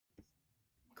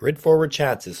Grid Forward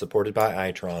Chats is supported by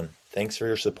Itron. Thanks for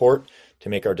your support to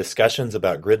make our discussions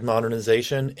about grid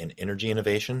modernization and energy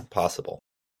innovation possible.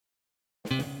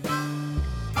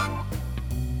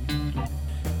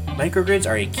 Microgrids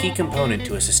are a key component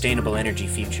to a sustainable energy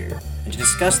future. And to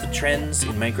discuss the trends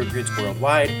in microgrids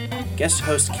worldwide, guest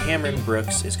host Cameron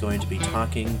Brooks is going to be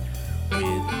talking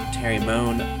with Terry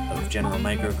Moan of General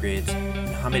Microgrids and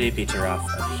Hamide Bitaraf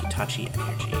of Hitachi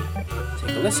Energy.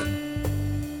 Take a listen.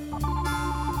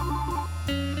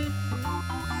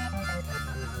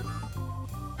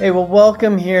 Hey, well,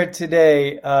 welcome here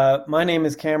today. My name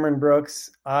is Cameron Brooks.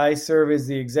 I serve as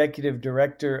the executive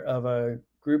director of a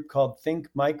group called Think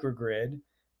Microgrid,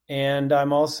 and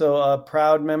I'm also a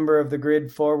proud member of the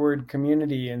Grid Forward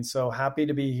community, and so happy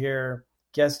to be here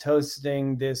guest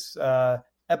hosting this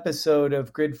episode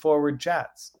of Grid Forward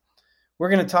Chats. We're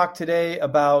going to talk today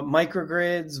about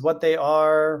microgrids, what they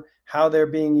are, how they're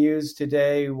being used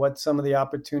today, what some of the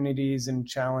opportunities and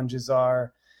challenges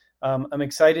are. I'm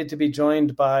excited to be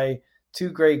joined by two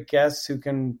great guests who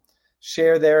can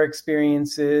share their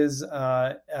experiences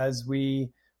as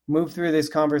we move through this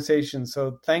conversation.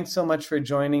 So thanks so much for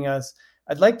joining us.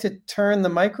 I'd like to turn the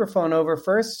microphone over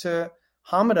first to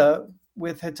Hamida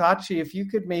with Hitachi. If you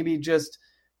could maybe just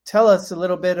tell us a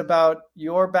little bit about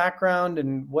your background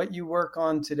and what you work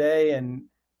on today and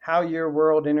how your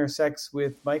world intersects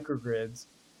with microgrids.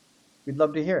 We'd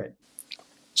love to hear it.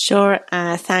 Sure.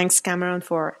 Thanks, Cameron,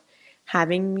 for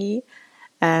having me.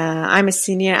 I'm a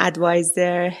senior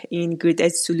advisor in Grid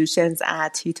Edge Solutions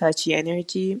at Hitachi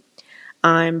Energy.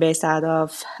 I'm based out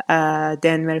of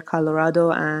Denver,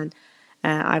 Colorado, and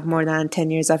I have more than 10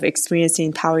 years of experience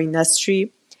in power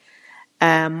industry.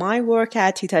 My work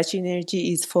at Hitachi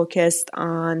Energy is focused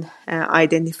on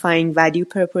identifying value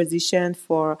proposition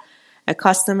for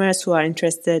customers who are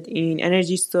interested in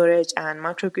energy storage and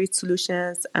microgrid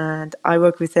solutions. And I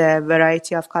work with a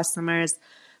variety of customers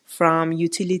from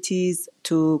utilities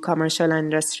to commercial and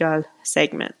industrial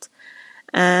segment.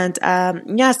 And I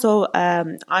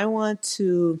want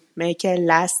to make a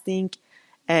lasting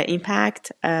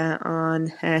impact on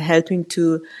helping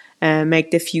to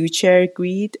make the future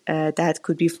grid that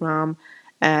could be from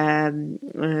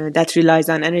that relies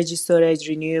on energy storage,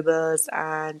 renewables,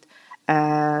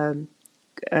 and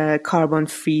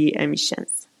carbon-free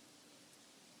emissions.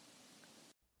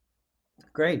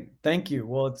 Great. Thank you.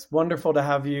 Well, it's wonderful to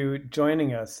have you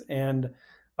joining us. And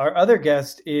our other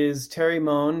guest is Terry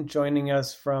Moan, joining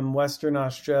us from Western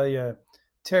Australia.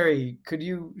 Terry, could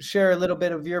you share a little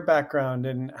bit of your background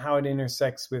and how it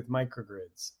intersects with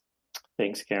microgrids?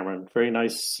 Thanks, Cameron. Very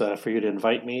nice for you to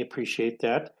invite me. Appreciate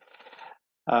that.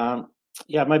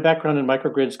 My background in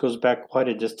microgrids goes back quite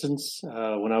a distance.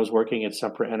 When I was working at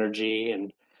Sempra Energy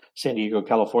in San Diego,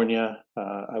 California,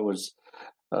 I was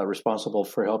responsible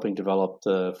for helping develop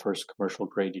the first commercial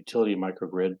grade utility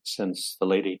microgrid since the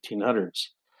late 1800s.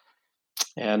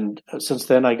 And since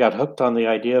then, I got hooked on the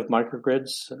idea of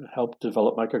microgrids, helped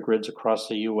develop microgrids across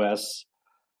the U.S.,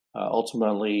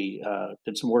 ultimately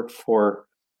did some work for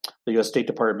the U.S. State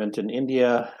Department in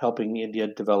India, helping India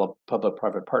develop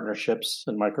public-private partnerships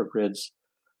and microgrids,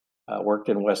 worked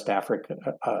in West Africa,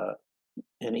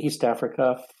 in East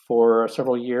Africa for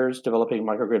several years, developing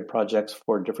microgrid projects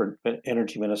for different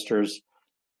energy ministers,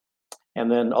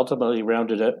 and then ultimately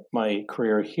rounded up my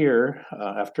career here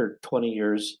after 20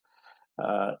 years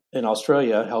in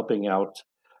Australia, helping out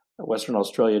Western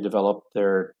Australia develop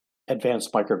their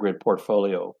advanced microgrid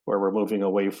portfolio, where we're moving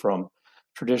away from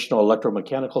traditional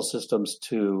electromechanical systems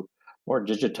to more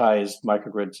digitized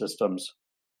microgrid systems,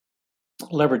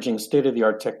 leveraging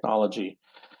state-of-the-art technology.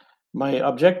 My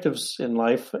objectives in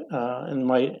life, in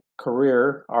my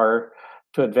career, are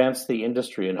to advance the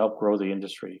industry and help grow the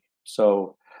industry.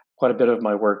 So quite a bit of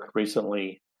my work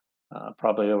recently,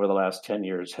 probably over the last 10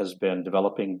 years, has been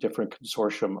developing different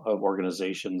consortium of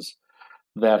organizations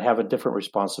that have a different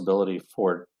responsibility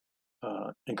for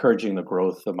encouraging the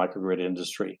growth of microgrid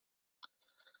industry.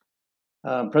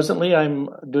 Presently, I'm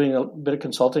doing a bit of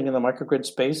consulting in the microgrid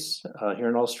space here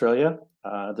in Australia.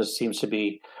 This seems to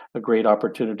be a great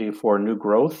opportunity for new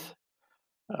growth.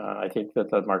 I think that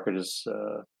the market is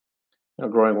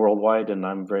growing worldwide, and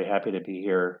I'm very happy to be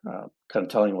here kind of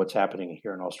telling what's happening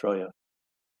here in Australia.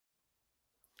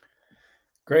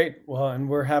 Great. Well, and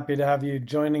we're happy to have you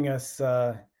joining us.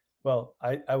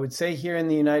 I would say here in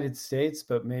the United States,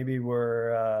 but maybe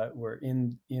we're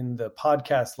in the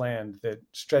podcast land that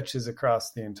stretches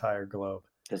across the entire globe.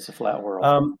 It's a flat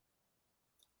world.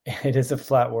 It is a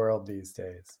flat world these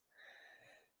days.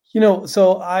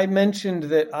 So I mentioned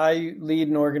that I lead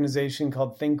an organization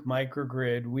called Think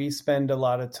Microgrid. We spend a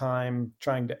lot of time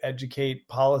trying to educate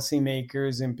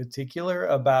policymakers in particular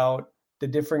about the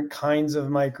different kinds of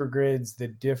microgrids, the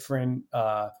different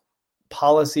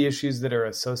policy issues that are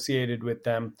associated with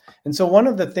them. And so one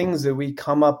of the things that we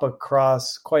come up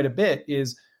across quite a bit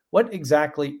is what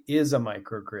exactly is a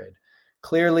microgrid?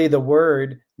 Clearly, the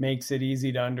word makes it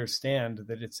easy to understand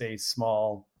that it's a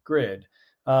small grid.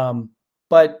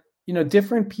 But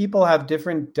different people have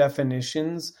different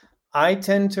definitions. I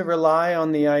tend to rely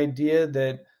on the idea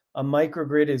that a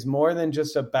microgrid is more than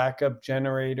just a backup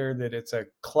generator, that it's a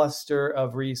cluster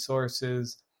of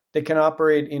resources that can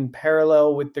operate in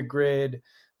parallel with the grid,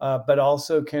 but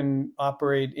also can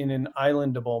operate in an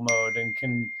islandable mode and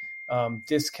can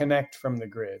disconnect from the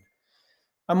grid.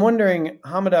 I'm wondering,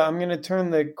 Hamada, I'm going to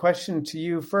turn the question to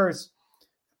you first.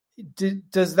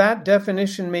 Does that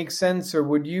definition make sense, or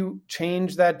would you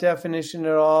change that definition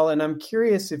at all? And I'm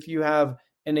curious if you have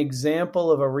an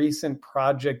example of a recent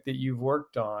project that you've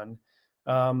worked on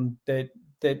that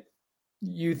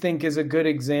you think is a good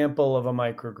example of a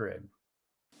microgrid.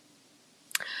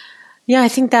 Yeah, I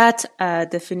think that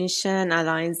definition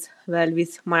aligns well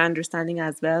with my understanding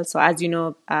as well. So as you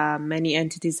know, many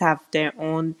entities have their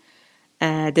own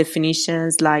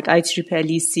definitions like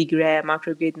IEEE, SIGRE,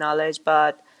 microgrid knowledge,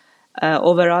 but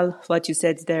overall, what you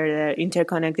said, they're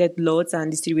interconnected loads and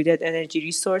distributed energy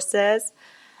resources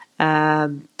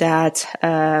that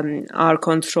are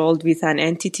controlled with an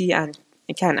entity and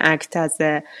can act as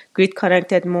a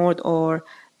grid-connected mode or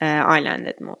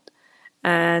islanded mode.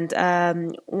 And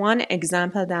one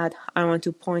example that I want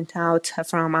to point out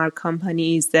from our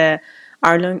company is the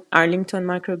Arlington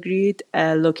microgrid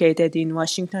located in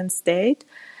Washington State.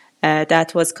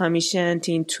 That was commissioned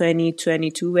in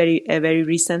 2022, a very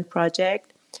recent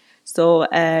project. So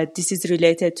this is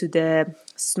related to the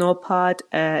Snowpod,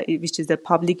 which is a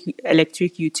public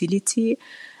electric utility,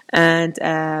 and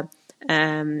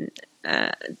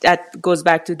that goes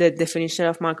back to the definition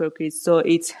of microgrid. So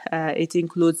it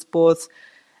includes both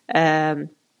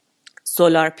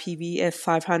solar PV, a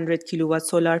 500 kilowatt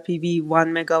solar PV,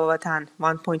 1 megawatt and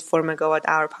 1.4 megawatt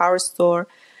hour power store,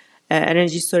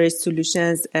 energy storage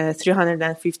solutions,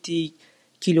 350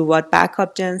 kilowatt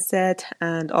backup genset,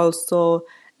 and also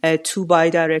 2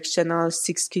 bidirectional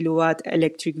 6 kilowatt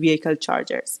electric vehicle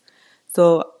chargers.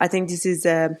 So I think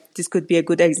this could be a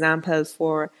good example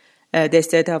for the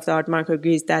state-of-the-art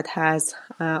microgrids that has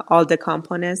all the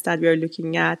components that we are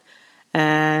looking at.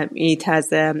 It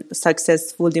has a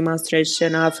successful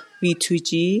demonstration of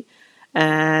V2G,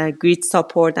 grid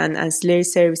support and ancillary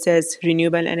services,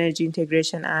 renewable energy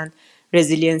integration, and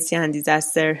resiliency and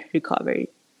disaster recovery.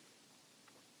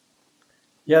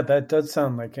 Yeah, that does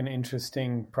sound like an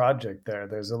interesting project there.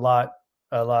 There's a lot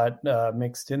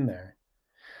mixed in there.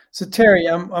 So Terry,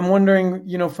 I'm wondering,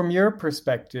 from your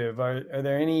perspective, are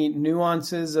there any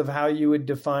nuances of how you would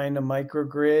define a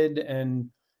microgrid, and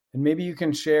maybe you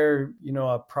can share,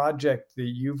 a project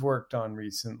that you've worked on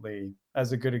recently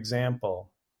as a good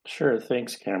example. Sure,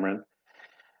 thanks, Cameron.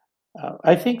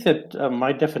 I think that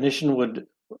my definition would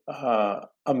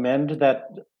amend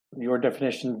your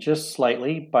definition just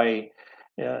slightly by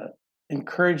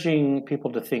encouraging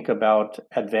people to think about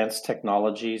advanced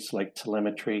technologies like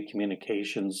telemetry,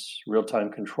 communications, real-time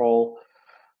control,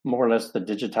 more or less the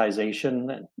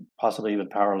digitization, possibly even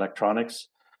power electronics,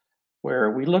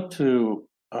 where we look to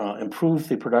improve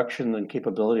the production and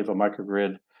capability of a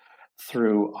microgrid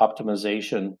through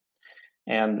optimization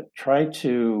and try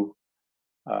to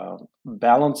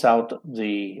balance out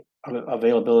the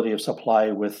availability of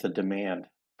supply with the demand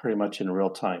pretty much in real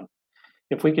time.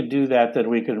 If we could do that, then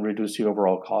we can reduce the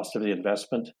overall cost of the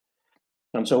investment.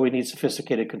 And so we need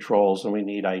sophisticated controls and we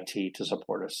need IT to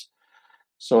support us.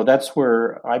 So that's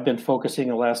where I've been focusing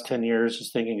the last 10 years,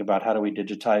 is thinking about how do we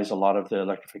digitize a lot of the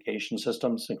electrification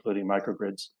systems, including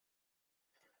microgrids.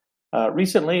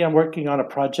 Recently, I'm working on a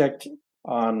project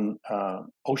on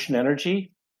ocean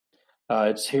energy.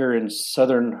 It's here in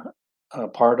southern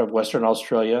part of Western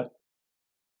Australia.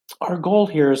 Our goal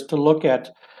here is to look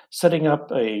at setting up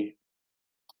a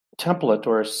template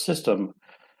or a system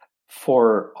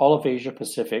for all of Asia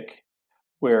Pacific,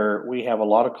 where we have a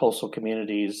lot of coastal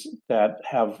communities that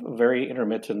have very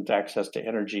intermittent access to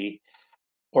energy,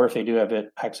 or if they do have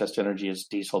access to energy, it's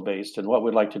diesel based. And what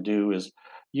we'd like to do is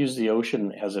use the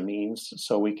ocean as a means,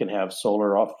 so we can have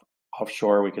solar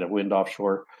offshore, we can have wind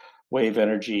offshore, wave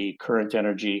energy, current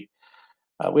energy.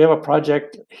 We have a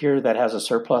project here that has a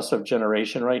surplus of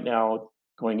generation right now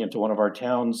going into one of our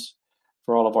towns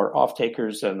for all of our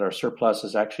off-takers, and our surplus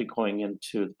is actually going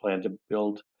into the plan to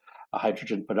build a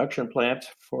hydrogen production plant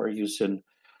for use in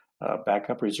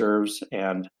backup reserves,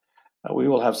 and we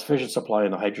will have sufficient supply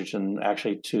in the hydrogen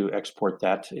actually to export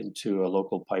that into a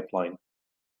local pipeline.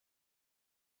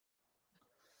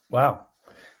 Wow,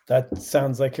 that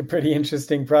sounds like a pretty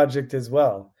interesting project as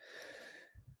well.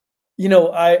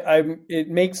 It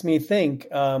makes me think,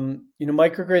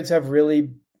 microgrids have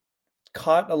really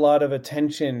caught a lot of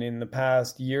attention in the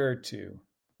past year or two.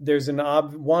 There's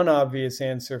one obvious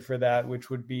answer for that, which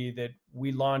would be that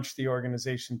we launched the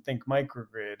organization Think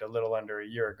Microgrid a little under a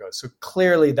year ago. So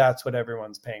clearly that's what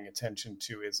everyone's paying attention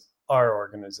to, is our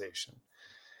organization.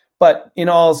 But in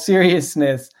all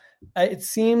seriousness, it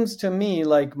seems to me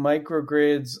like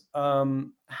microgrids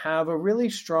have a really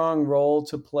strong role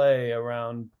to play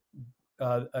around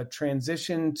a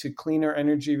transition to cleaner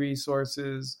energy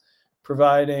resources,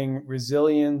 providing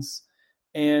resilience,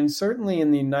 and certainly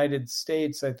in the United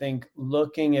States, I think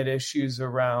looking at issues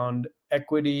around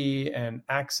equity and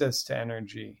access to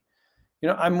energy.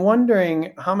 I'm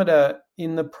wondering, Hamida,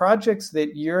 in the projects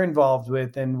that you're involved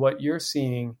with and what you're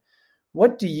seeing,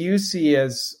 what do you see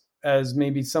as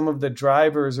maybe some of the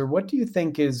drivers, or what do you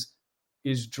think is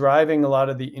driving a lot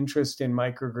of the interest in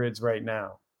microgrids right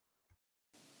now?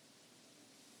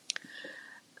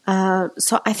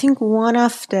 So I think one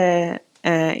of the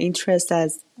interests,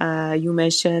 as you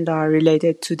mentioned, are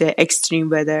related to the extreme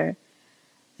weather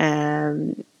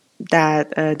that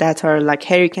are like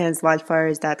hurricanes,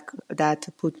 wildfires that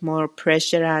put more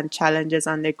pressure and challenges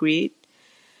on the grid,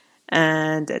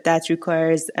 and that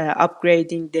requires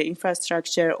upgrading the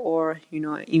infrastructure or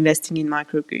investing in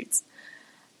microgrids.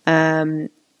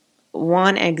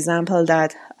 One example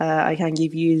that I can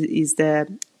give you is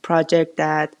the project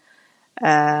that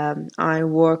I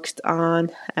worked on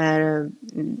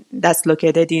that's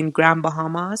located in Grand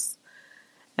Bahamas,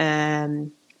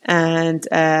 and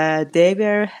they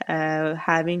were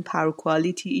having power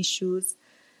quality issues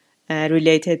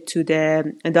related to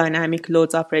the dynamic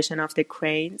loads operation of the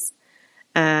cranes,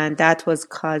 and that was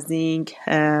causing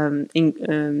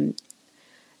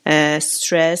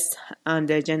stress on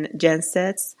the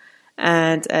gensets.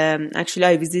 And actually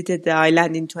I visited the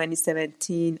island in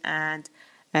 2017, and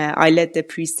I led the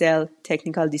pre-sale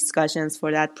technical discussions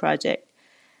for that project.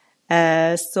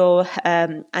 So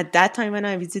at that time when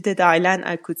I visited the island,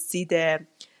 I could see the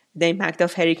impact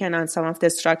of hurricane on some of the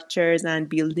structures and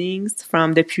buildings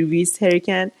from the previous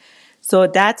hurricane. So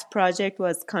that project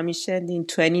was commissioned in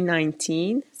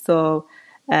 2019. So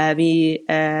we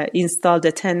installed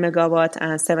a 10 megawatt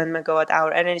and 7 megawatt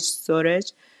hour energy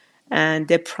storage. And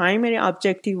the primary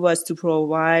objective was to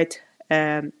provide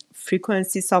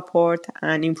frequency support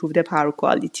and improve the power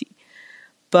quality.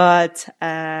 But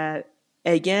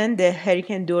again, the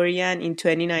Hurricane Dorian in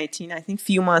 2019, I think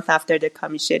few months after the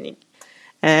commissioning,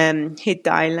 hit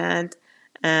the island,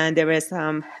 and there were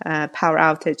some power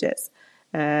outages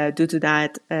due to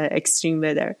that extreme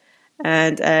weather.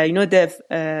 And our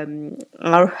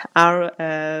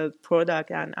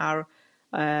product and our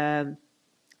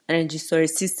energy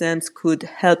storage systems could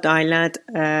help the island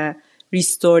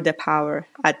restore the power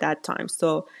at that time.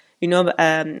 So,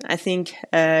 I think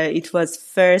it was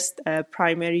first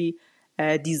primary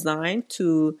designed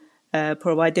to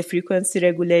provide the frequency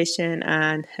regulation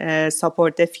and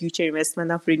support the future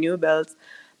investment of renewables,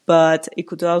 but it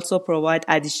could also provide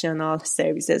additional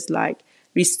services like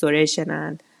restoration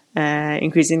and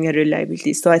increasing the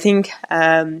reliability. So I think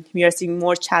we are seeing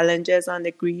more challenges on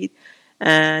the grid,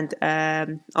 and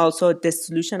also the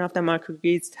solution of the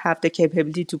microgrids have the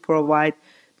capability to provide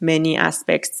many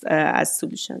aspects as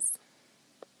solutions.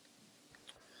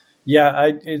 Yeah,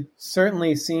 it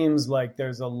certainly seems like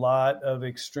there's a lot of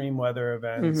extreme weather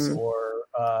events, or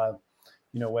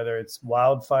whether it's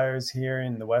wildfires here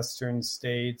in the western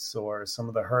states, or some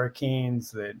of the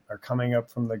hurricanes that are coming up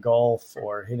from the Gulf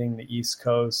or hitting the East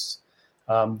Coast.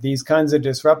 These kinds of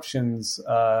disruptions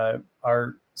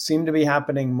seem to be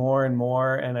happening more and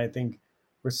more, and I think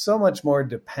we're so much more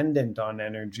dependent on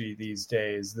energy these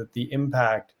days that the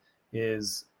impact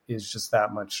is just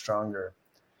that much stronger.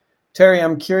 Terry,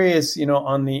 I'm curious,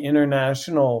 on the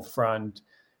international front,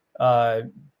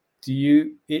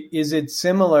 is it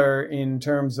similar in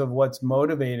terms of what's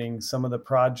motivating some of the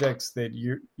projects that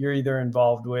you're either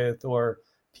involved with, or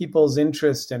people's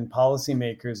interest and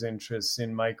policymakers' interests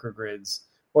in microgrids,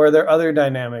 or are there other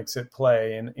dynamics at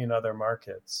play in other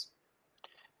markets?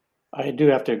 I do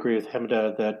have to agree with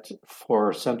Hamida that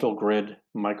for central grid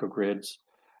microgrids,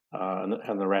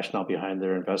 and the rationale behind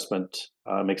their investment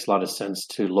makes a lot of sense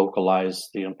to localize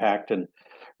the impact and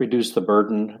reduce the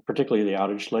burden, particularly the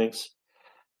outage lengths.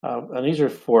 And these are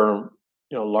for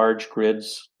large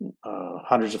grids,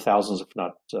 hundreds of thousands, if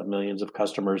not millions of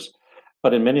customers.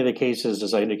 But in many of the cases,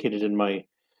 as I indicated in my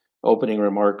opening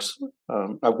remarks,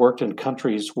 I've worked in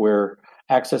countries where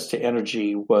access to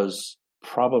energy was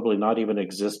probably not even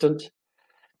existent.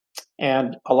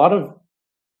 And a lot of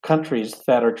countries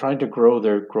that are trying to grow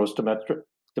their gross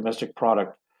domestic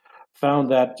product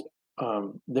found that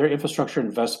their infrastructure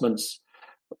investments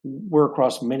were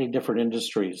across many different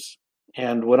industries.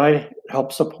 And when I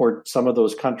help support some of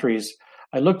those countries,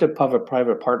 I looked at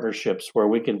public-private partnerships where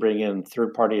we can bring in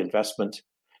third-party investment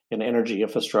in energy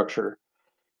infrastructure.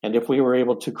 And if we were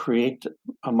able to create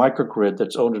a microgrid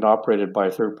that's owned and operated by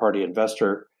a third-party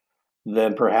investor,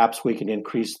 then perhaps we can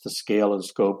increase the scale and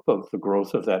scope of the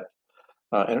growth of that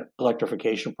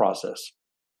electrification process.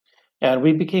 And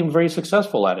we became very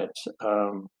successful at it.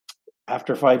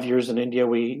 After 5 years in India,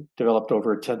 we developed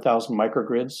over 10,000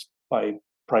 microgrids by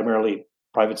primarily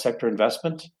private sector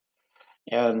investment,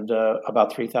 and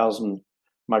about 3,000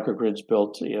 microgrids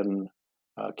built in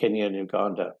Kenya and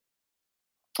Uganda.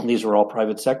 And these were all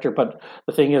private sector, but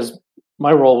the thing is,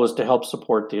 my role was to help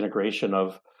support the integration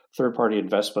of third-party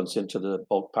investments into the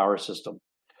bulk power system.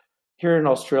 Here in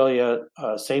Australia,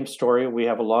 same story. We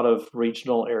have a lot of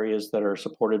regional areas that are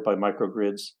supported by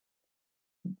microgrids.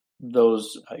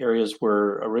 Those areas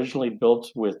were originally built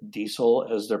with diesel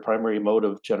as their primary mode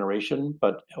of generation,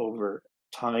 but over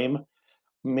time,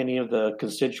 many of the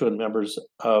constituent members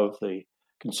of the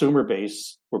consumer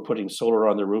base were putting solar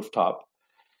on the rooftop.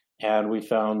 And we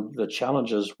found the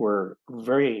challenges were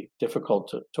very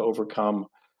difficult to overcome,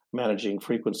 managing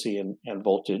frequency and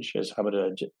voltage, as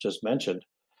Hamida just mentioned.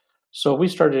 So we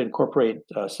started to incorporate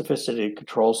sophisticated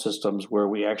control systems where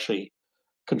we actually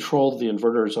controlled the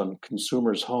inverters on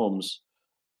consumers' homes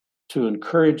to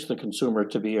encourage the consumer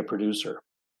to be a producer.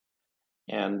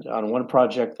 And on one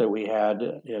project that we had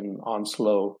in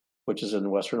Onslow, which is in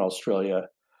Western Australia,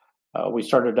 we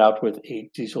started out with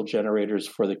 8 diesel generators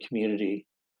for the community.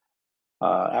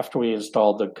 After we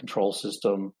installed the control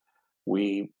system,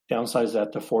 we downsized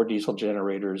that to 4 diesel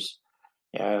generators.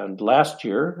 And last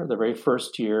year, the very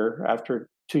first year, after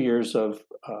 2 years of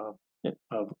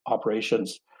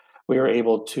operations, we were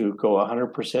able to go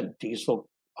 100% diesel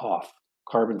off,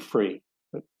 carbon free.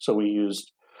 So we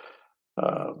used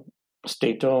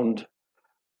state-owned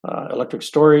electric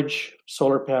storage,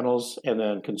 solar panels, and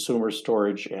then consumer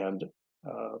storage and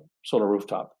solar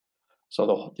rooftop.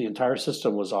 So the entire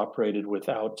system was operated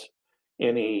without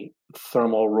any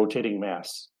thermal rotating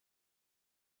mass.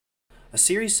 A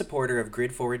series supporter of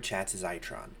Grid Forward Chats is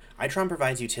Itron. Itron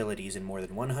provides utilities in more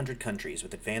than 100 countries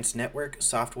with advanced network,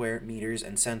 software, meters,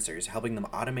 and sensors, helping them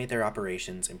automate their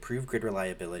operations, improve grid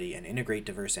reliability, and integrate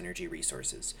diverse energy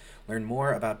resources. Learn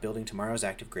more about building tomorrow's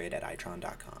active grid at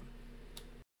itron.com.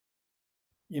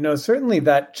 Certainly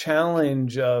that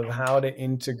challenge of how to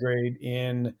integrate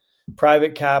in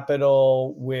private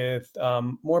capital with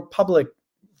more public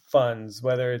funds,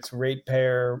 whether it's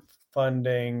ratepayer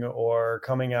funding or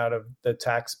coming out of the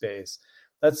tax base.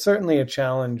 That's certainly a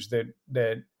challenge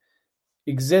that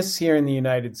exists here in the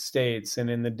United States and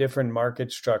in the different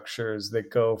market structures that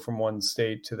go from one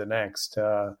state to the next.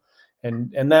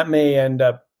 And that may end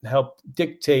up help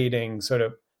dictating sort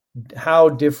of how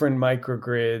different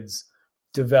microgrids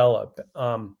develop.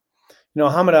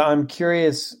 Hamida, I'm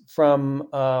curious from,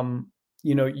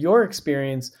 your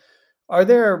experience, are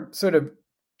there sort of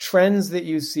trends that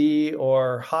you see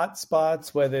or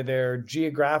hotspots, whether they're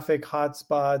geographic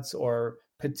hotspots or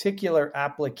particular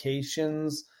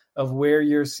applications of where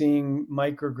you're seeing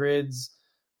microgrids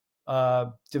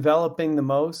developing the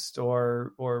most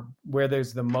or where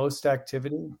there's the most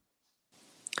activity?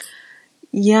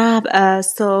 Yeah,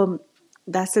 so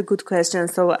that's a good question.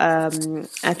 So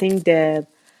I think the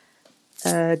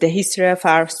history of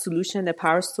our solution, the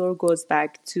Power Store, goes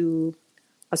back to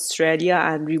Australia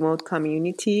and remote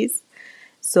communities.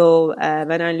 So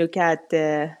when I look at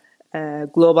the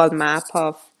global map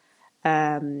of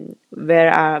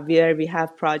where we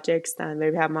have projects and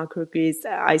where we have microgrids,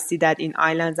 I see that in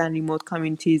islands and remote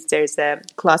communities there's a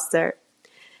cluster.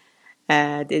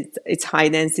 It's high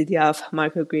density of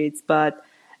microgrids, but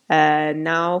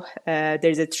now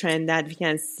there's a trend that we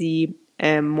can see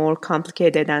more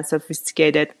complicated and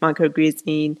sophisticated microgrids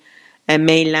in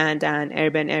mainland and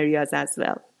urban areas as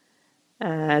well.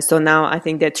 So now I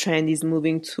think the trend is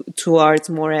moving towards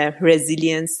more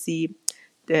resiliency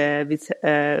with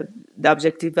the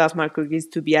objective of microgrids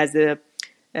to be as a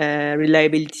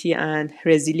reliability and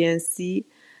resiliency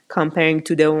comparing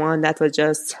to the one that was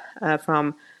just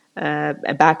from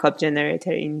a backup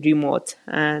generator in remote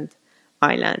and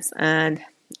islands. And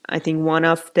I think one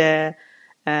of the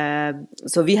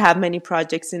so we have many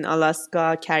projects in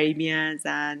Alaska, Caribbean,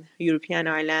 and European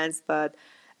islands, but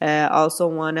Also,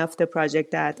 one of the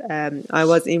projects that I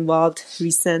was involved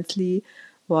recently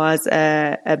was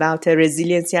about a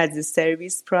resiliency as a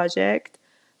service project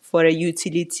for a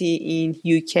utility in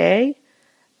UK.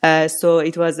 So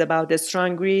it was about a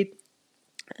strong grid,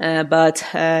 but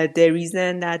the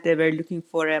reason that they were looking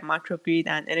for a microgrid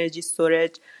and energy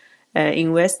storage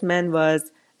investment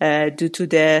was due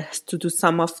to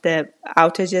some of the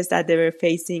outages that they were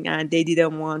facing, and they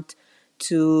didn't want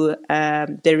to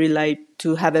have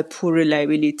a poor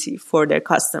reliability for their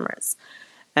customers.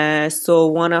 So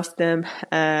one of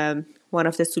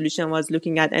the solution was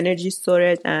looking at energy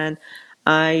storage, and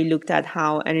I looked at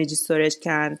how energy storage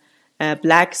can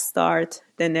black start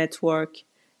the network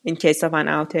in case of an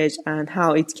outage, and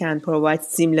how it can provide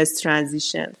seamless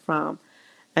transition from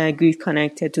grid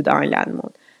connected to the island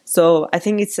mode. So I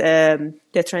think it's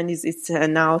the trend is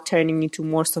now turning into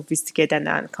more sophisticated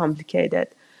and complicated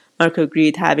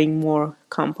microgrid, having more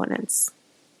components.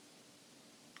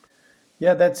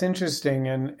 Yeah, that's interesting,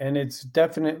 and it's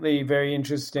definitely very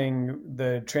interesting,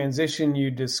 the transition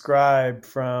you describe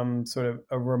from sort of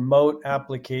a remote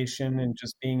application and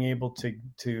just being able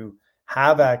to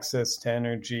have access to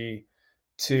energy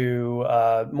to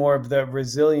more of the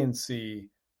resiliency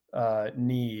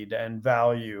need and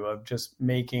value of just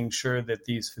making sure that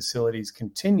these facilities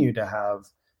continue to have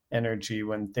energy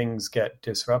when things get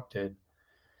disrupted.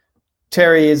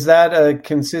 Terry, is that a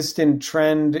consistent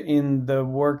trend in the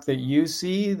work that you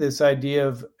see, this idea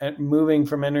of moving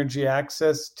from energy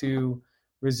access to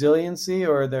resiliency,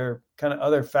 or are there kind of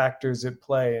other factors at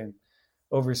play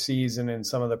overseas and in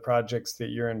some of the projects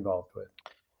that you're involved with?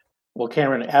 Well,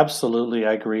 Cameron, absolutely.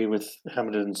 I agree with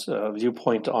Hamidon's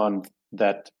viewpoint on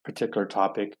that particular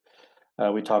topic.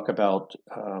 We talk about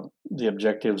the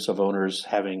objectives of owners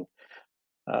having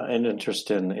an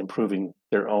interest in improving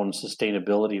their own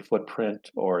sustainability footprint,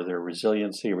 or their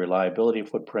resiliency, reliability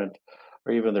footprint,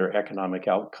 or even their economic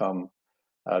outcome,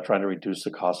 trying to reduce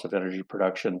the cost of energy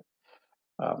production.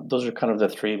 Those are kind of the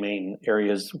three main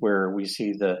areas where we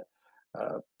see the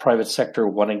private sector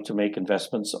wanting to make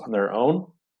investments on their own.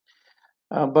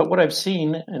 But what I've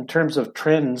seen in terms of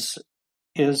trends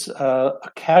is a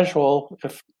casual,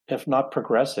 if not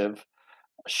progressive,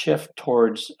 shift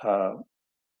towards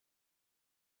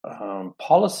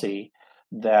policy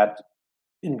that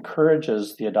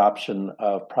encourages the adoption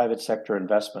of private sector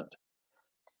investment.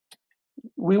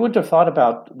 We wouldn't have thought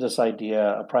about this idea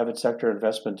of private sector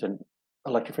investment in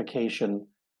electrification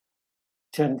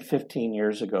 10, 15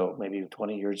 years ago, maybe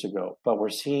 20 years ago, but we're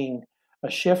seeing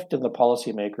a shift in the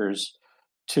policymakers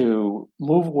to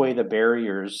move away the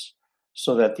barriers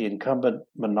so that the incumbent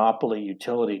monopoly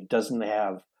utility doesn't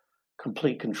have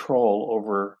complete control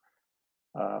over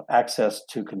access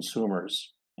to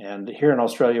consumers. And here in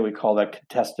Australia, we call that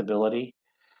contestability.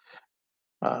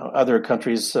 Other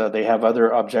countries, they have other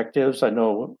objectives. I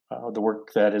know the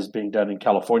work that is being done in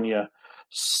California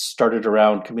started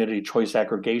around community choice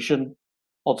aggregation,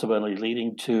 ultimately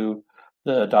leading to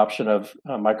the adoption of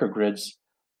microgrids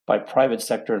by private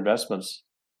sector investments.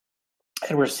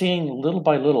 And we're seeing little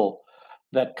by little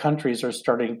that countries are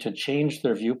starting to change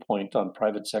their viewpoint on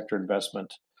private sector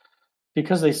investment,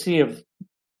 because they see of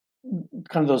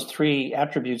kind of those three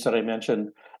attributes that I mentioned.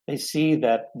 They see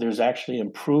that there's actually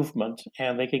improvement,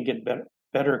 and they can get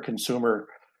better consumer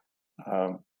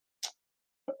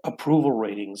approval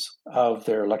ratings of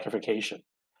their electrification.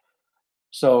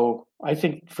 So I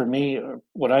think for me,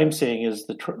 what I'm seeing is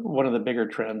one of the bigger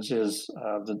trends is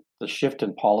the shift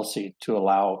in policy to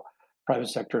allow private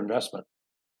sector investment.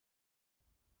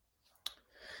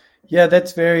 Yeah,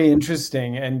 that's very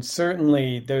interesting. And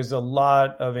certainly there's a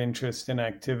lot of interest and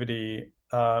activity.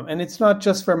 And it's not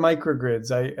just for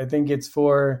microgrids. I think it's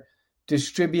for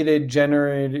distributed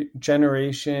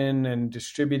generation and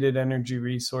distributed energy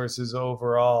resources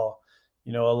overall.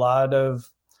 You know, a lot of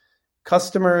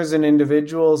customers and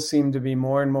individuals seem to be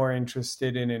more and more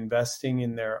interested in investing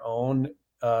in their own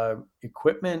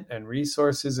equipment and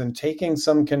resources and taking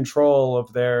some control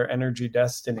of their energy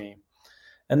destiny.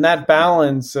 And that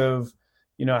balance of,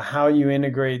 you know, how you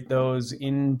integrate those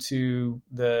into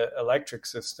the electric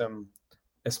system,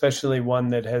 especially one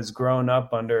that has grown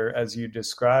up under, as you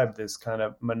described, this kind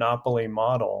of monopoly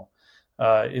model,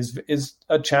 is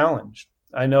a challenge.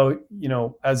 I know, you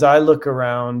know, as I look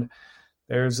around,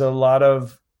 there's a lot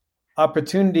of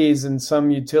opportunities in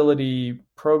some utility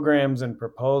programs and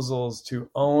proposals to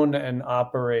own and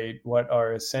operate what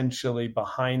are essentially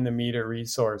behind the meter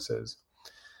resources.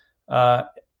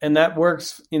 And that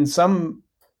works in some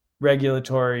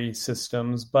regulatory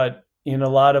systems, but in a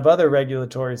lot of other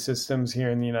regulatory systems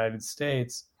here in the United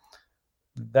States,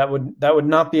 that would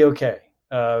not be okay.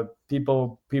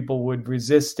 people would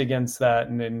resist against that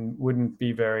and wouldn't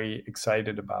be very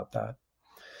excited about that.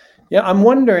 Yeah, I'm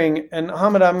wondering, and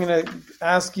Hamid, I'm going to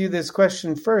ask you this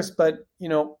question first, but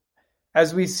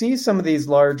as we see some of these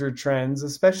larger trends,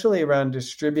 especially around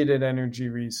distributed energy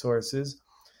resources,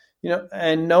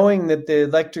 and knowing that the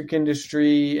electric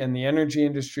industry and the energy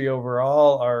industry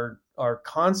overall are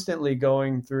constantly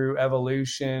going through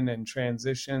evolution and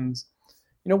transitions,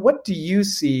 what do you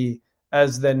see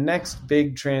as the next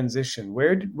big transition?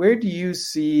 Where do you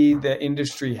see the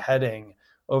industry heading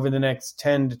over the next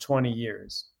 10 to 20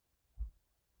 years?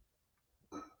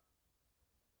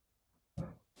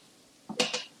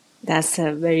 That's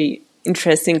a very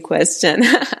interesting question.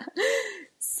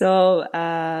 So,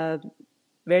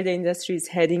 where the industry is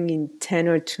heading in 10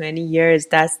 or 20 years,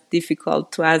 that's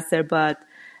difficult to answer. But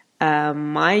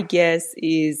my guess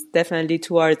is definitely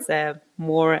towards a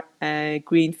more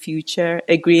green future,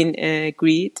 a green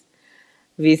grid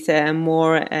with a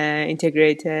more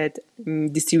integrated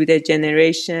distributed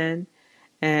generation,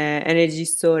 energy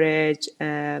storage.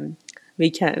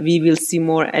 We will see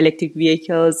more electric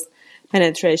vehicles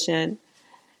penetration,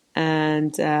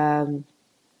 and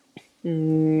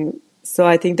so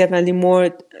I think definitely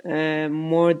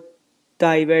more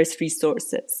diverse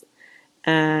resources,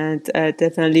 and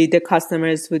definitely the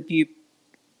customers would be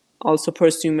also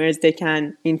prosumers. They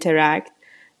can interact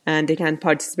and they can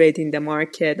participate in the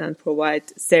market and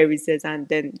provide services and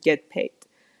then get paid.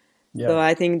 Yeah. So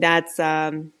I think that's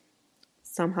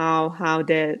somehow how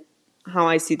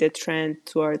I see the trend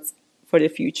for the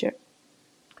future.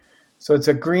 So it's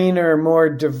a greener, more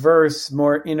diverse,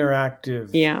 more interactive.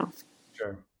 Yeah.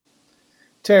 Sure.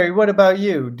 Terry, what about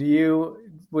you?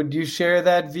 Would you share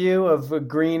that view of a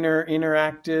greener,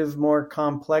 interactive, more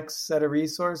complex set of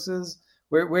resources?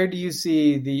 Where do you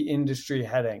see the industry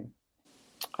heading?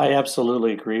 I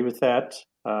absolutely agree with that.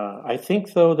 I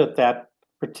think, though, that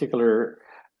particular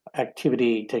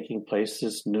activity taking place,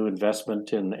 this new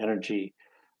investment in energy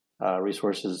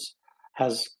resources,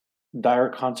 has dire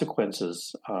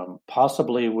consequences,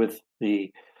 possibly with the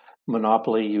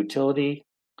monopoly utility,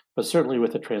 but certainly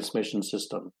with the transmission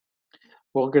system.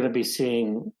 We're going to be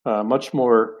seeing much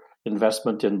more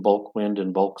investment in bulk wind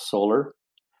and bulk solar,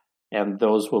 and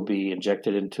those will be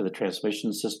injected into the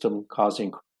transmission system,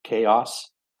 causing chaos.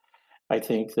 I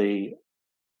think the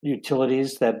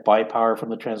utilities that buy power from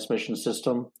the transmission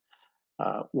system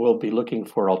will be looking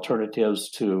for alternatives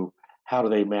to how do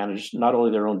they manage not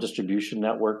only their own distribution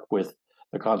network with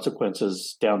the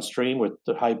consequences downstream with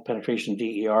the high penetration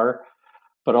DER,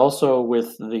 but also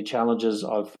with the challenges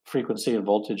of frequency and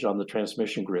voltage on the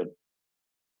transmission grid.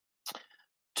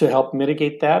 To help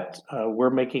mitigate that, we're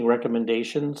making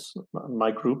recommendations.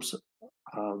 My groups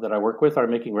that I work with are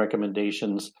making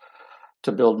recommendations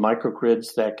to build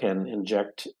microgrids that can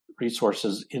inject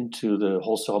resources into the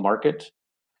wholesale market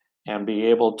and be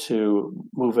able to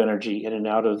move energy in and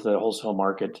out of the wholesale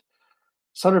market,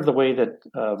 sort of the way that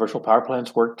virtual power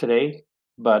plants work today,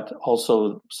 but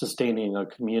also sustaining a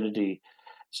community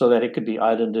so that it could be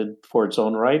islanded for its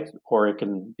own right, or it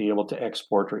can be able to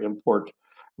export or import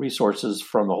resources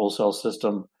from the wholesale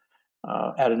system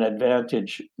at an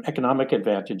economic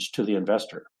advantage to the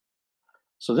investor.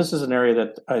 So this is an area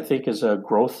that I think is a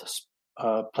growth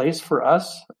place for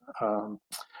us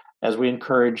as we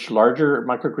encourage larger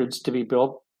microgrids to be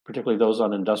built, particularly those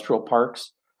on industrial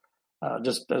parks.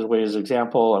 Just as a way as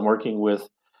example, I'm working with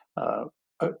a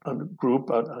group,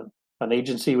 an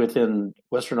agency within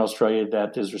Western Australia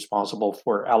that is responsible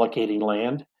for allocating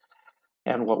land.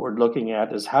 And what we're looking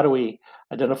at is how do we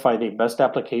identify the best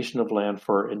application of land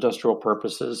for industrial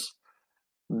purposes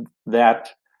that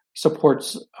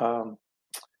supports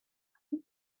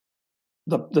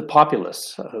the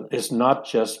populace. Is not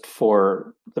just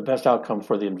for the best outcome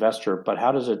for the investor, but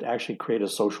how does it actually create a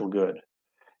social good?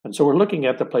 And so we're looking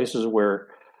at the places where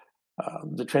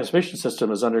the transmission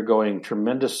system is undergoing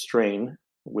tremendous strain,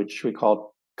 which we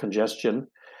call congestion,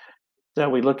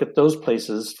 that we look at those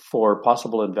places for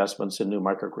possible investments in new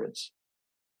microgrids.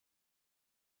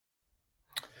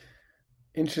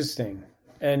 Interesting.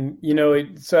 And,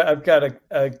 so I've got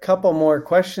a couple more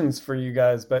questions for you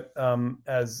guys, but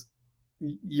as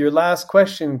your last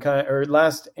question, or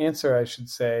last answer, I should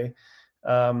say,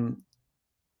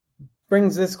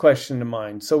 brings this question to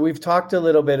mind. So we've talked a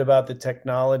little bit about the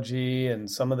technology and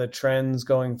some of the trends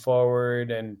going forward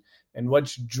and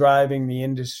what's driving the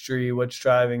industry, what's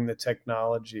driving the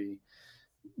technology.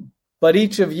 But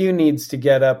each of you needs to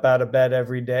get up out of bed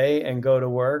every day and go to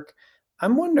work.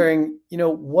 I'm wondering,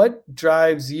 what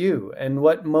drives you and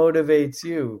what motivates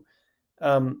you?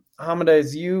 Hamid,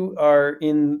 as you are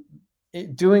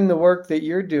doing the work that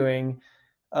you're doing,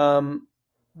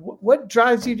 what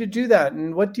drives you to do that,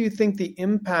 and what do you think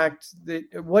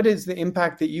what is the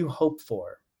impact that you hope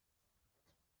for?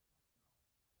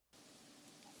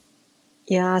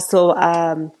 Yeah, so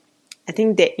I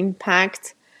think the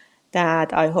impact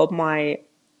that I hope my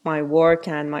work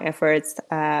and my efforts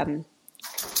have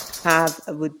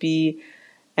would be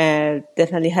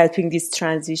definitely helping this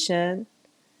transition,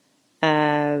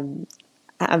 have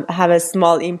a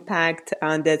small impact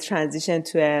on the transition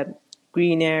to a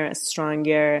greener,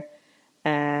 stronger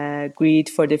grid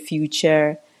for the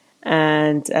future,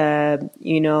 and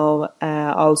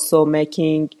also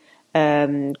making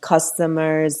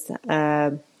customers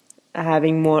have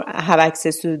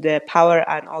access to the power,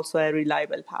 and also a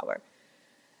reliable power.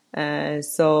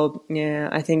 So yeah,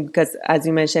 I think because, as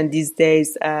you mentioned, these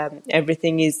days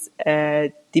everything is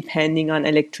depending on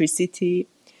electricity.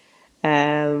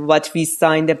 What we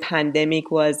saw in the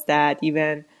pandemic was that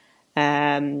even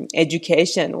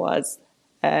education was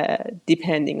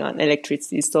depending on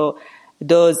electricity. So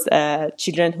those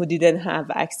children who didn't have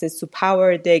access to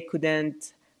power, they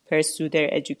couldn't pursue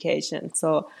their education.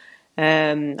 So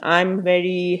I'm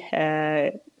very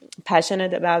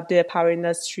passionate about the power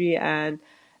industry, and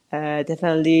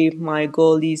definitely my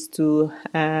goal is to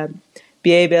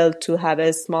be able to have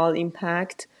a small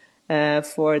impact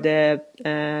for the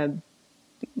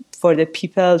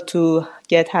people to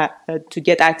get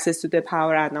access to the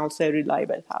power, and also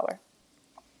reliable power,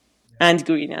 and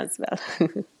green as well.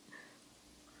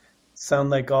 Sound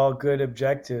like all good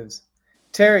objectives.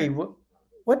 Terry,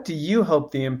 what do you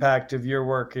hope the impact of your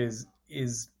work is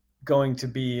going to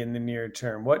be in the near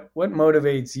term? What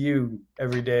motivates you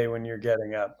every day when you're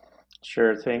getting up?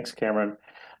 Sure, thanks, Cameron.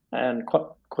 And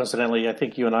coincidentally, I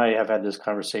think you and I have had this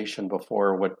conversation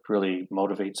before. What really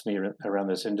motivates me around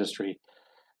this industry,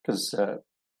 because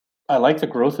I like the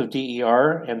growth of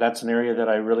DER, and that's an area that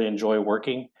I really enjoy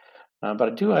working.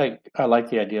 But I like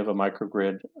the idea of a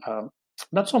microgrid,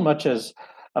 not so much as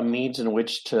a means in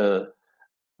which to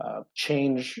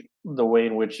change the way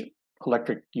in which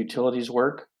electric utilities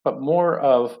work, but more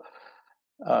of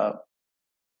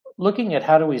looking at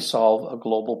how do we solve a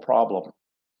global problem.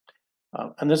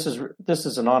 And this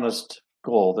is an honest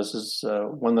goal. This is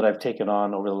one that I've taken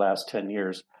on over the last 10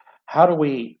 years. How do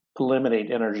we eliminate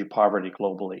energy poverty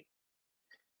globally?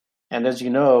 And as you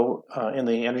know, in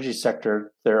the energy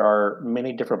sector, there are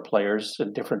many different players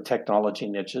and different technology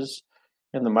niches.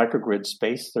 In the microgrid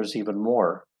space, there's even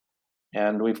more.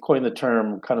 And we've coined the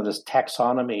term kind of this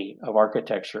taxonomy of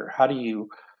architecture. How do you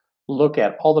look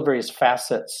at all the various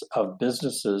facets of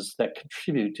businesses that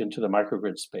contribute into the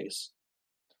microgrid space?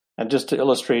 And just to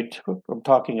illustrate, I'm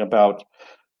talking about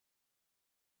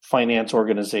finance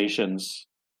organizations,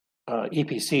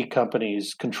 EPC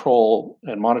companies, control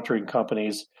and monitoring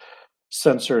companies,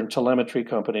 sensor and telemetry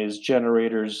companies,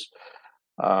 generators.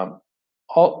 All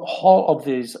of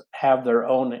these have their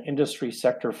own industry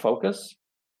sector focus.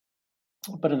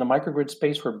 But in the microgrid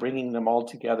space, we're bringing them all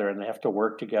together, and they have to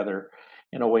work together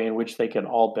in a way in which they can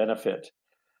all benefit.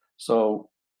 So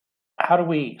how do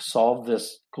we solve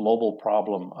this global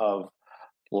problem of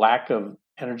lack of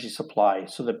energy supply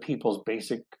so that people's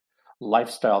basic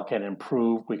lifestyle can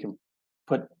improve? We can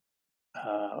put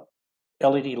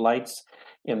LED lights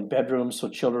in bedrooms so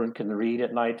children can read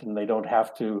at night and they don't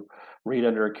have to read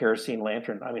under a kerosene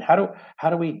lantern. I mean, how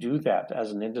do we do that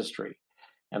as an industry?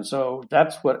 And so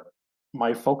that's what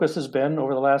my focus has been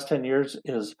over the last 10 years,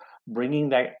 is bringing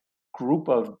that group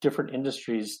of different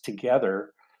industries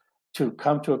together to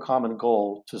come to a common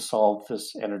goal to solve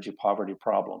this energy poverty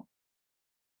problem.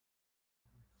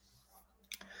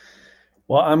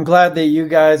 Well, I'm glad that you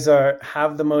guys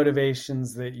have the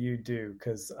motivations that you do,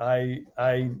 because I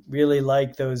really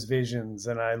like those visions,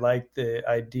 and I like the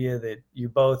idea that you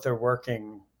both are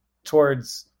working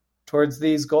towards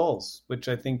these goals, which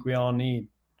I think we all need.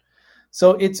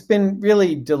 So it's been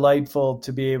really delightful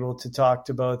to be able to talk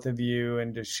to both of you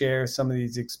and to share some of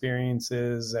these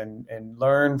experiences and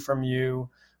learn from you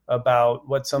about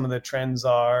what some of the trends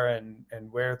are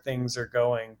and where things are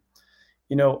going.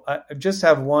 You know, I just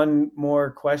have one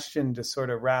more question to sort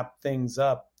of wrap things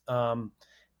up.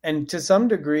 And to some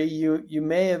degree, you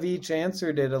may have each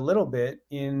answered it a little bit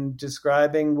in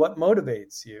describing what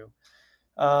motivates you.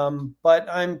 But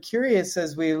I'm curious,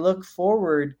 as we look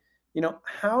forward, you know,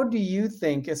 how do you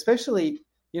think, especially,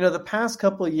 you know, the past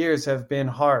couple of years have been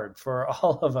hard for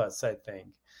all of us, I think.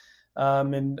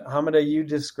 And Hamida, you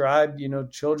described, you know,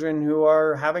 children who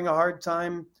are having a hard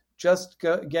time just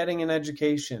getting an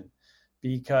education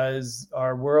because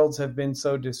our worlds have been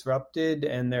so disrupted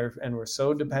and we're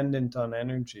so dependent on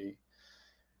energy.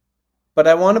 But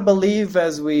I want to believe,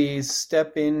 as we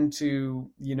step into,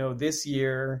 you know, this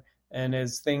year and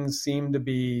as things seem to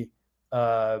be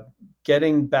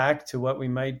getting back to what we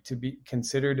might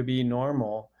consider to be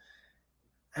normal,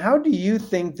 how do you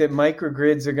think that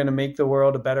microgrids are going to make the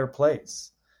world a better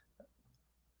place?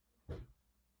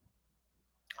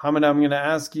 Hamid, I'm going to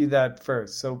ask you that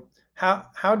first. So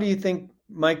how do you think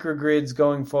microgrids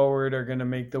going forward are going to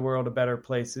make the world a better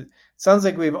place? It sounds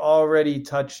like we've already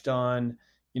touched on,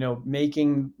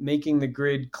 making the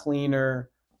grid cleaner,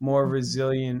 more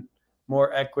resilient,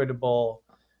 more equitable.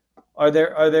 Are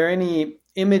there any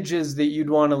images that you'd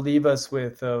want to leave us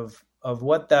with of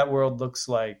what that world looks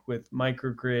like with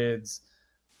microgrids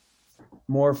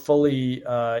more fully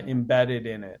embedded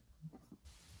in it?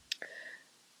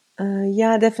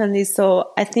 Yeah, definitely.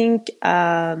 So I think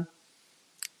a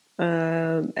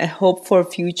hope for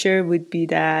future would be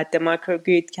that the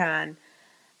microgrid can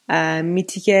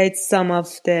mitigate some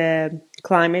of the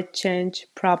climate change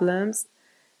problems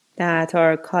that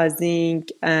are causing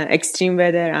extreme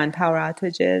weather and power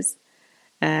outages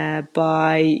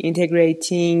by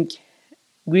integrating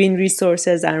green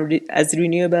resources as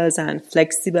renewables and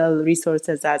flexible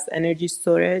resources as energy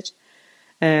storage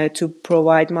to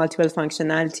provide multiple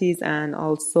functionalities and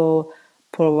also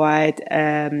provide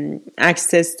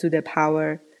access to the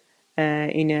power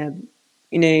in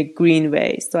a green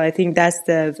way. So I think that's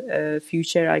the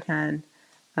future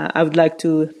I would like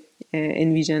to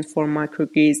envision for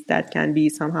microgrids that can be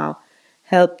somehow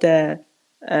help the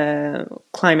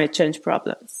climate change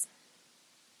problems.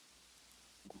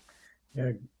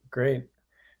 Yeah, great.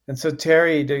 And so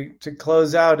Terry, to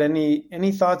close out,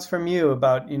 any thoughts from you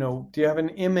about, do you have an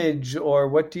image, or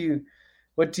what do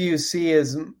you see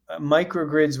as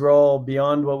microgrid's role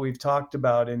beyond what we've talked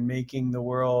about in making the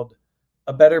world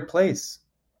a better place?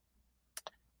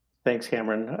 Thanks,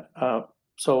 Cameron.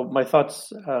 So my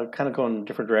thoughts kind of go in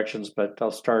different directions, but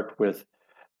I'll start with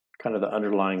kind of the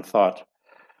underlying thought.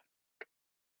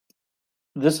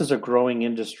 This is a growing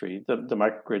industry. The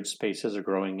microgrid space is a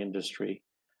growing industry.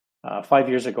 5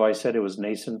 years ago, I said it was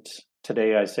nascent.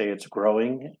 Today, I say it's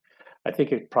growing. I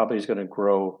think it probably is going to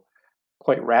grow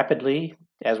quite rapidly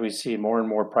as we see more and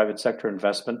more private sector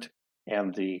investment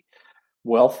and the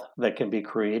wealth that can be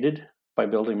created by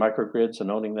building microgrids and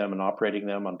owning them and operating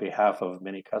them on behalf of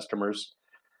many customers.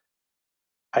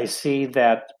 I see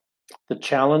that the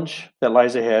challenge that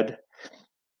lies ahead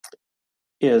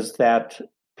is that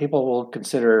people will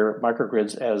consider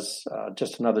microgrids as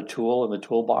just another tool in the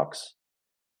toolbox.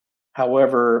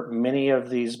 However, many of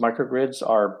these microgrids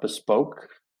are bespoke,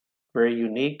 very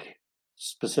unique,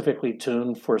 specifically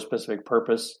tuned for a specific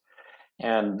purpose,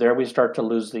 and there we start to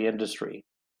lose the industry.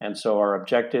 And so our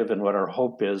objective and what our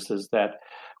hope is that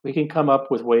we can come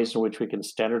up with ways in which we can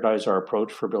standardize our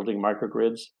approach for building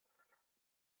microgrids,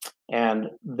 and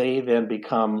they then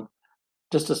become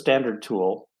just a standard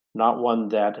tool, not one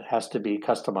that has to be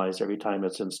customized every time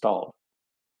it's installed.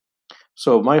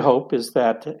 So my hope is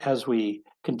that as we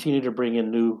continue to bring in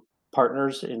new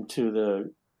partners into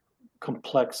the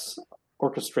complex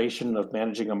orchestration of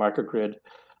managing a microgrid,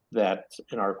 that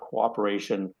in our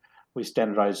cooperation, we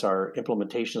standardize our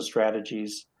implementation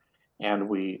strategies and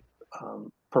we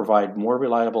provide more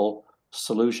reliable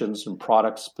solutions and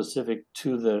products specific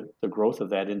to the growth of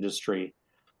that industry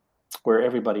where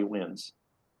everybody wins.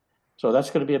 So that's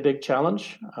going to be a big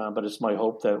challenge, but it's my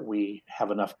hope that we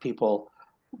have enough people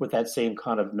with that same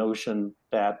kind of notion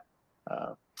that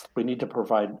we need to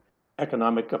provide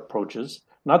economic approaches.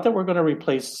 Not that we're going to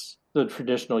replace the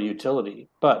traditional utility,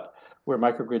 but where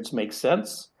microgrids make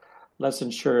sense, let's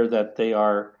ensure that they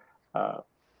are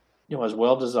as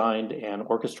well designed and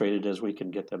orchestrated as we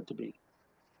can get them to be.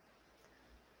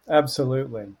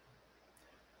 Absolutely.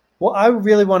 Well, I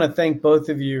really want to thank both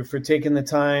of you for taking the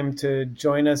time to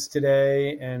join us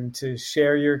today and to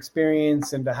share your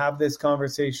experience and to have this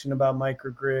conversation about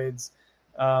microgrids.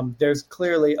 There's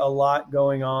clearly a lot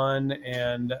going on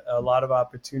and a lot of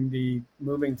opportunity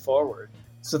moving forward.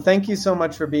 So thank you so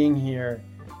much for being here.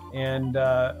 And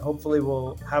hopefully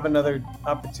we'll have another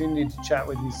opportunity to chat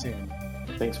with you soon.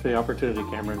 Thanks for the opportunity,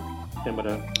 Cameron.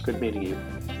 And good meeting you.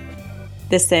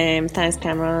 The same. Thanks,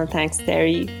 Cameron. Thanks,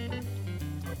 Terry.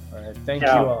 All right. Thank you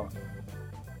all.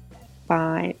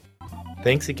 Bye.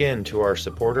 Thanks again to our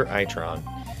supporter, Itron.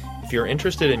 If you're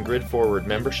interested in Grid Forward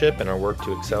membership and our work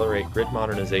to accelerate grid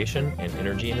modernization and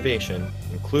energy innovation,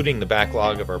 including the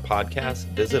backlog of our podcasts,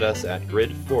 visit us at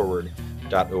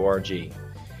gridforward.org.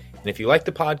 And if you like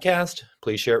the podcast,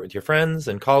 please share it with your friends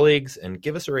and colleagues and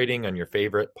give us a rating on your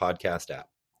favorite podcast app.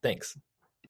 Thanks.